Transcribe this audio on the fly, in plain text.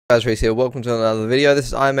Guys, Reese here. Welcome to another video. This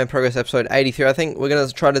is Ironman Progress episode 83. I think we're going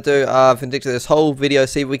to try to do Vindicta this whole video,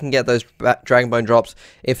 see if we can get those Dragon Bone drops.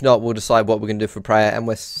 If not, we'll decide what we're going to do for prayer. And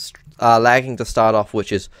we're lagging to start off,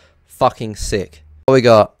 which is fucking sick. What we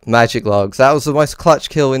got? Magic logs. That was the most clutch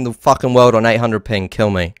kill in the fucking world on 800 ping. Kill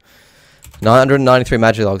me. 993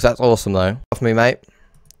 magic logs. That's awesome though. Off me, mate.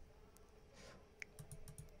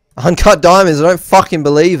 Uncut diamonds. I don't fucking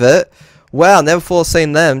believe it. Wow, never before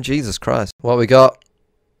seen them. Jesus Christ. What we got?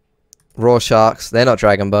 Raw sharks. They're not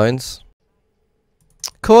dragon bones.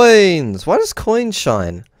 Coins. Why does coins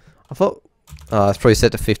shine? I thought... Oh, it's probably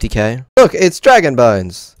set to 50k. Look, it's dragon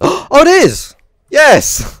bones. Oh, it is!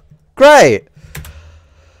 Yes! Great!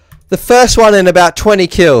 The first one in about 20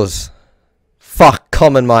 kills. Fuck,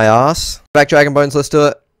 common my ass. Back dragon bones, let's do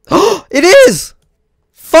it. Oh, it is!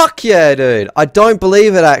 Fuck yeah, dude. I don't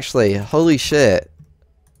believe it, actually. Holy shit.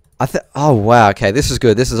 Oh, wow. Okay, this is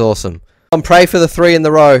good. This is awesome. Pray for the 3 in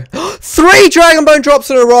the row. 3 Dragon Bone drops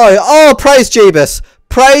in a row. Oh, praise Jeebus.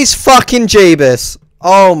 Praise fucking Jeebus.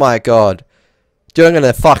 Oh my god. Dude, I'm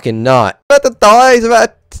gonna fucking nut. About to die. He's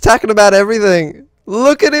attacking about everything.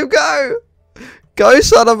 Look at him go. Go,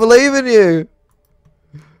 son. I believe in you.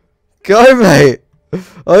 Go, mate.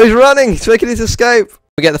 Oh, he's running. He's making his escape.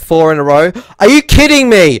 We get the 4 in a row. Are you kidding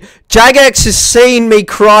me? Jagex has seen me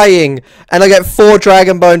crying and I get 4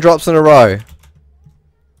 Dragon Bone drops in a row.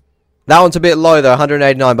 That one's a bit low though,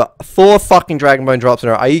 189, but 4 fucking Dragon Bone drops in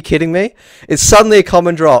a row. Are you kidding me? It's suddenly a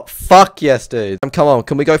common drop. Fuck yes, dude. Come on,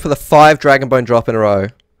 can we go for the 5 Dragon Bone drop in a row?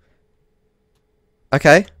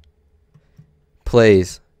 Okay.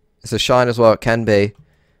 Please. It's a shine as well, it can be.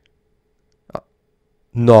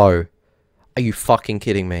 No. Are you fucking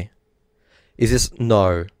kidding me? Is this...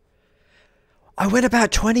 No. I went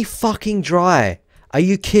about 20 fucking dry. Are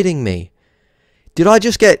you kidding me? Did I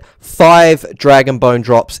just get 5 Dragon Bone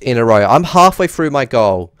drops in a row? I'm halfway through my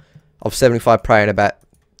goal of 75 prayer in about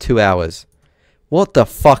 2 hours. What the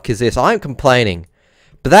fuck is this? I'm complaining.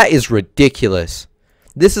 But that is ridiculous.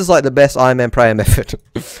 This is like the best Ironman prayer method.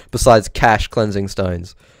 Besides cash cleansing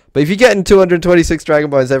stones. But if you're getting 226 Dragon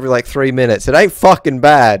Bones every like 3 minutes, it ain't fucking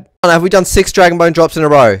bad. Have we done 6 Dragon Bone drops in a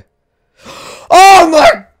row? Oh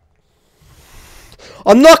my...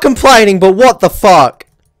 I'm not complaining, but what the fuck?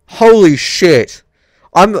 Holy shit.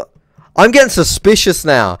 I'm getting suspicious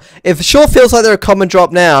now. If it sure feels like they're a common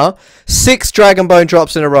drop now, 6 Dragon Bone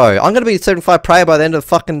drops in a row. I'm going to be at 75 prayer by the end of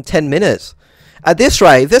fucking 10 minutes. At this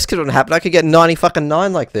rate, if this couldn't happen, I could get 90 fucking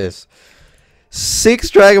 9 like this. 6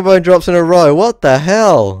 Dragon Bone drops in a row. What the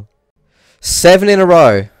hell? 7 in a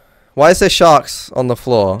row. Why is there sharks on the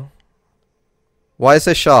floor? Why is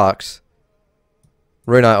there sharks?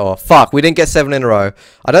 Runite ore. Fuck, we didn't get 7 in a row.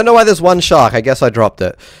 I don't know why there's 1 shark. I guess I dropped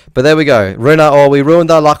it. But there we go. Runite ore. We ruined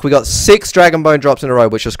our luck. We got 6 Dragon Bone drops in a row,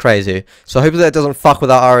 which is crazy. So hopefully that doesn't fuck with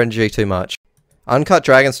our RNG too much. Uncut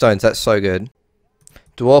Dragon Stones. That's so good.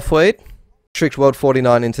 Dwarf Weed. Tricked World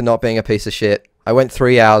 49 into not being a piece of shit. I went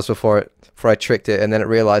 3 hours before I tricked it, and then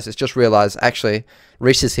it's just realized, actually,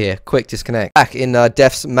 Reese is here. Quick, disconnect. Back in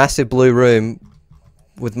Def's massive blue room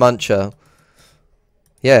with Muncher.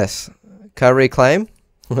 Yes. Can I reclaim?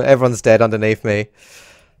 Everyone's dead underneath me.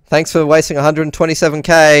 Thanks for wasting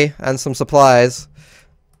 127k and some supplies.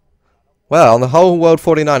 Well, on the whole world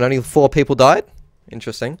 49, only 4 people died.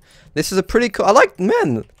 Interesting. This is a pretty cool...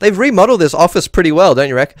 man, they've remodeled this office pretty well, don't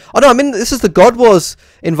you reckon? Oh no, this is the God Wars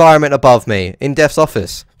environment above me in Def's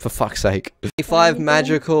office. For fuck's sake. 5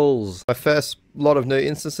 magicals. My first lot of new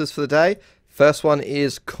instances for the day. First one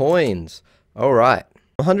is coins. Alright.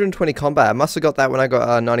 120 combat. I must have got that when I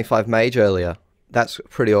got 95 mage earlier. That's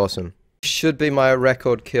pretty awesome. Should be my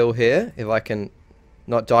record kill here, if I can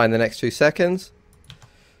not die in the next 2 seconds.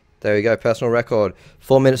 There we go, personal record.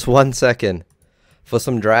 4 minutes 1 second for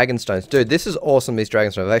some dragon stones. Dude, this is awesome, these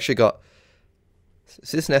dragon stones. I've actually got...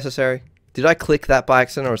 Is this necessary? Did I click that by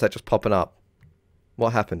accident, or is that just popping up?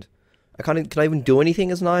 What happened? Can I even do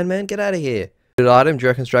anything as an Iron Man? Get out of here. Good item, do you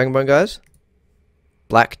reckon it's Dragon Bone, guys?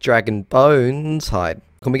 Black Dragon Bones hide.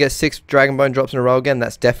 Can we get 6 Dragon Bone drops in a row again?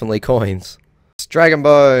 That's definitely coins. Dragon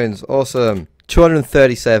Bones, awesome.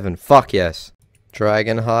 237, fuck yes.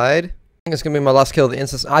 Dragon Hide. I think it's going to be my last kill of the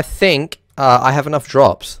instance. I think I have enough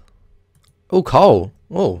drops. Oh, coal.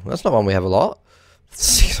 Oh, that's not one we have a lot.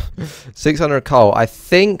 600 coal. I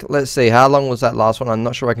think, let's see, how long was that last one? I'm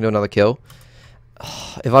not sure I can do another kill.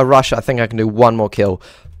 If I rush it, I think I can do 1 more kill.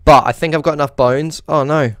 But I think I've got enough bones. Oh,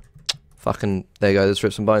 no. Fucking, there you go, let's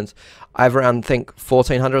rip some bones. I have around, I think,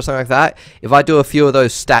 1400 or something like that. If I do a few of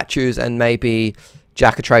those statues and maybe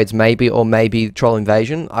Jack of Trades, or maybe Troll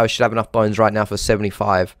Invasion, I should have enough bones right now for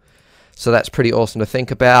 75. So that's pretty awesome to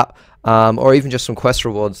think about. Or even just some quest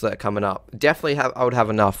rewards that are coming up. Definitely I would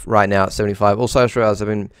have enough right now at 75. Also, I just realized I've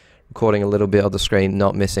been recording a little bit of the screen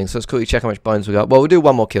not missing. So let's quickly check how much bones we got. Well, we'll do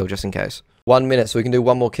one more kill just in case. 1 minute, so we can do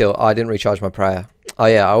one more kill. Oh, I didn't recharge my prayer. Oh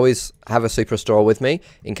yeah, I always have a super restore with me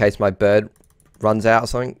in case my bird runs out or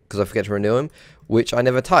something, because I forget to renew him, which I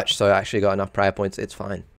never touched, so I actually got enough prayer points. It's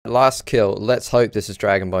fine. Last kill. Let's hope this is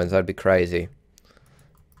Dragon Bones. That'd be crazy.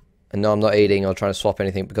 And no, I'm not eating or trying to swap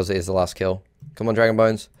anything because it is the last kill. Come on, Dragon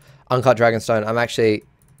Bones. Uncut Dragonstone. I'm actually...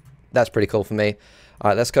 That's pretty cool for me.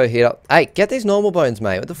 Alright, let's go heat up. Hey, get these normal bones,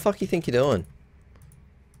 mate. What the fuck you think you're doing?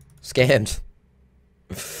 Scammed.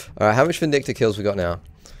 Alright, how much Vindicta kills we got now?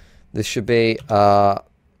 This should be...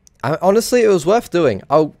 honestly, it was worth doing.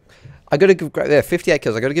 I gotta give great, yeah, 58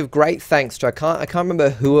 kills. I gotta give great thanks to, I can't remember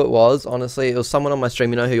who it was, honestly. It was someone on my stream,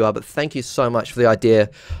 you know who you are, but thank you so much for the idea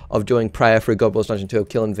of doing prayer for a God Wars Dungeon 2 of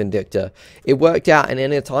killing Vindicta. It worked out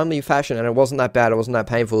in a timely fashion, and it wasn't that bad, it wasn't that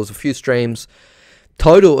painful. It was a few streams.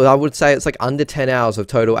 Total, I would say it's like under 10 hours of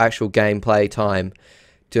total actual gameplay time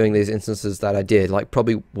doing these instances that I did. Like,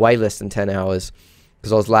 probably way less than 10 hours,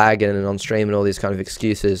 because I was lagging and on stream and all these kind of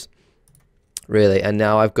excuses. Really, and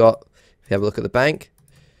now I've got, if you have a look at the bank,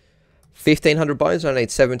 1,500 bones, and I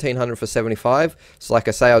need 1,700 for 75. So like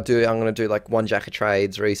I say, I'm going to do like one Jack of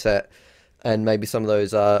Trades reset, and maybe some of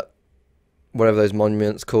those, whatever those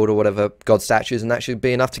monuments called, or whatever, God statues, and that should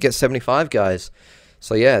be enough to get 75, guys.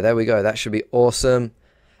 So yeah, there we go. That should be awesome.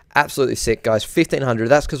 Absolutely sick, guys. 1,500,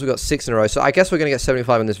 that's because we got 6 in a row. So I guess we're going to get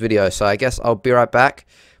 75 in this video. So I guess I'll be right back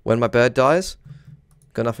when my bird dies.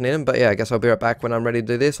 Got nothing in him, but yeah, I guess I'll be right back when I'm ready to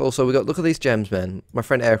do this. Also, we got, look at these gems, man. My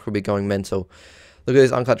friend Eric will be going mental. Look at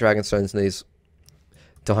these uncut dragonstones and these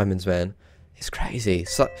diamonds, man. It's crazy.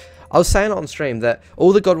 So I was saying on stream that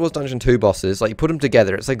all the God Wars Dungeon 2 bosses, like, you put them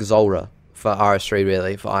together, it's like Zora for RS3,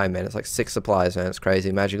 really, for Ironman. It's like 6 supplies, man. It's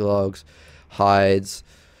crazy. Magic logs, hides,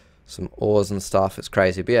 some ores and stuff. It's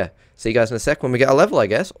crazy. But yeah, see you guys in a sec when we get a level, I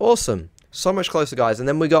guess. Awesome. So much closer, guys. And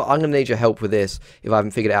then we got, I'm going to need your help with this if I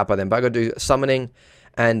haven't figured it out by then. But I got to do summoning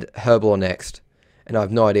and herblore next. And I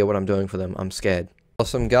have no idea what I'm doing for them. I'm scared.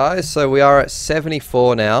 Awesome, guys. So we are at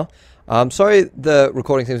 74 now. Sorry the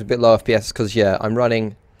recording seems a bit low FPS because, yeah, I'm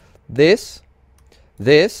running this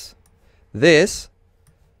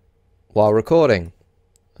while recording.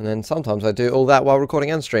 And then sometimes I do all that while recording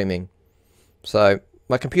and streaming. So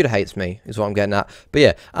my computer hates me is what I'm getting at. But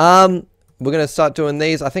yeah, we're going to start doing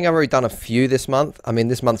these. I think I've already done a few this month. I mean,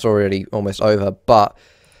 this month's already almost over, but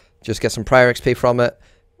just get some prayer XP from it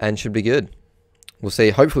and should be good. We'll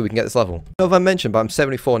see. Hopefully we can get this level. I don't know if I mentioned, but I'm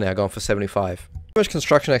 74 now, going for 75. How much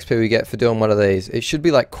construction XP we get for doing one of these? It should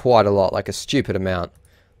be like quite a lot, like a stupid amount.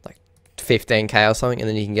 Like 15k or something, and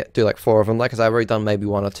then you can do like 4 of them. Like, because I've already done maybe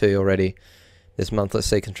 1 or 2 already this month. Let's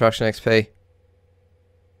see, construction XP.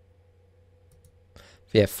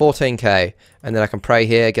 Yeah, 14k. And then I can pray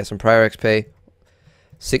here, get some prayer XP.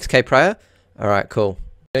 6k prayer? Alright, cool.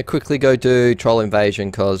 I'm going to quickly go do Troll Invasion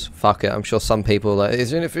because, fuck it, I'm sure some people are like,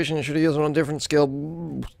 it's inefficient, should have used it on a different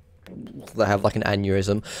skill. They have like an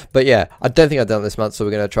aneurysm. But yeah, I don't think I've done it this month, so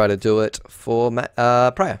we're going to try to do it for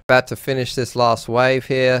prayer. About to finish this last wave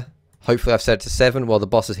here. Hopefully I've set it to 7. Well, the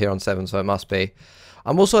boss is here on 7, so it must be.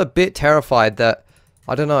 I'm also a bit terrified that,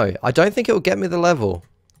 I don't know, I don't think it will get me the level.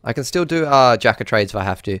 I can still do Jack of Trades if I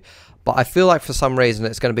have to. But I feel like for some reason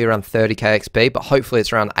it's going to be around 30k XP, but hopefully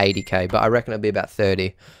it's around 80k, but I reckon it'll be about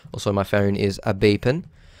 30. Also, my phone is a beeping.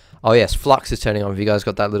 Oh yes, Flux is turning on. If you guys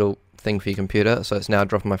got that little thing for your computer, so it's now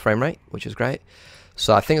dropping my frame rate, which is great.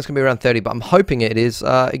 So I think it's going to be around 30, but I'm hoping it is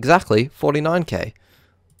exactly 49k.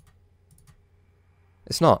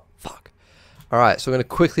 It's not. Fuck. Alright, so we're going to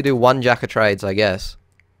quickly do 1 Jack of Trades, I guess.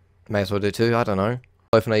 May as well do 2, I don't know.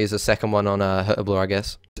 Hopefully I use the second one on Herblore, I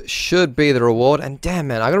guess. Should be the reward. And damn,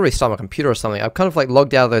 man, I gotta restart my computer or something. I've kind of like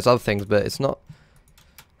logged out of those other things, but it's not.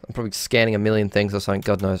 I'm probably scanning a million things or something.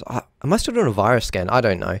 God knows. Am I still doing a virus scan? I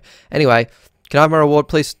don't know. Anyway, can I have my reward,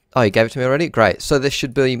 please? Oh, you gave it to me already? Great. So this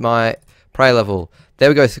should be my prayer level. There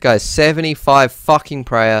we go, guys. 75 fucking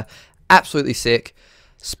prayer. Absolutely sick.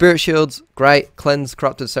 Spirit shields, great. Cleanse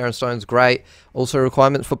corrupted Saren stones, great. Also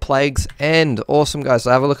requirements for plagues end. Awesome, guys.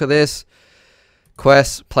 So have a look at this.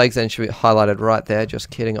 Quests, plagues end should be highlighted right there.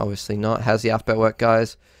 Just kidding, obviously not. How's the alphabet work,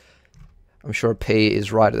 guys? I'm sure P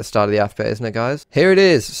is right at the start of the alphabet, isn't it, guys? Here it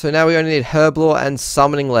is. So now we only need Herblore and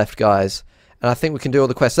Summoning left, guys. And I think we can do all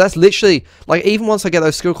the quests. So that's literally, like, even once I get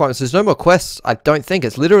those skill requirements, there's no more quests, I don't think.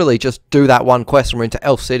 It's literally just do that one quest and we're into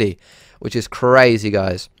Elf City, which is crazy,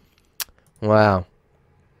 guys. Wow.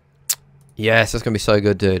 Yes, that's going to be so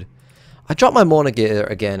good, dude. I dropped my Morna gear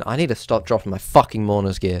again. I need to stop dropping my fucking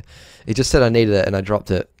Morna's gear. It just said I needed it and I dropped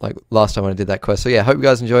it like last time when I did that quest. So yeah, hope you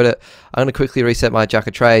guys enjoyed it. I'm going to quickly reset my Jack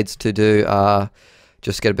of Trades to do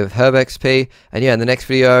just get a bit of herb XP. And yeah, in the next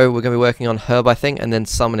video we're going to be working on herb, I think, and then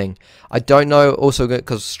summoning. I don't know, also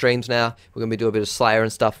because streams now, we're going to be doing a bit of Slayer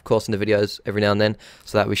and stuff, of course, in the videos every now and then,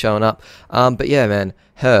 so that'll be showing up. But yeah, man,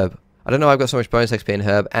 herb. I don't know, I've got so much bonus XP in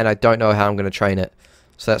herb, and I don't know how I'm going to train it.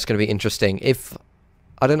 So that's going to be interesting.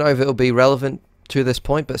 I don't know if it'll be relevant to this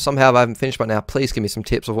point, but somehow if I haven't finished by now, please give me some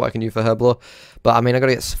tips of what I can use for herb lore. But I mean, I got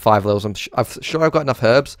to get 5 levels. I'm sure I've got enough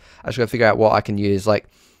herbs. I just got to figure out what I can use. Like,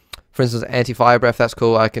 for instance, anti-fire breath, that's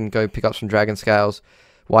cool. I can go pick up some dragon scales.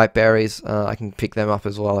 White berries, I can pick them up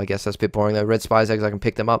as well. I guess that's a bit boring though. Red spice eggs, I can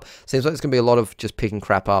pick them up. Seems like it's going to be a lot of just picking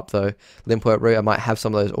crap up though. Limpwort root, I might have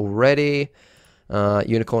some of those already.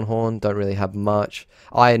 Unicorn horn, don't really have much.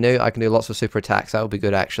 Iron newt, I can do lots of super attacks. That would be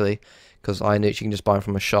good actually, because iron newt you can just buy them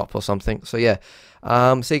from a shop or something. So yeah,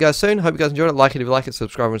 see you guys soon. Hope you guys enjoyed it. Like it if you like it,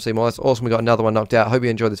 subscribe and see more. That's awesome. We got another one knocked out. Hope you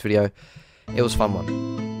enjoyed this video. It was a fun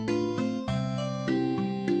one.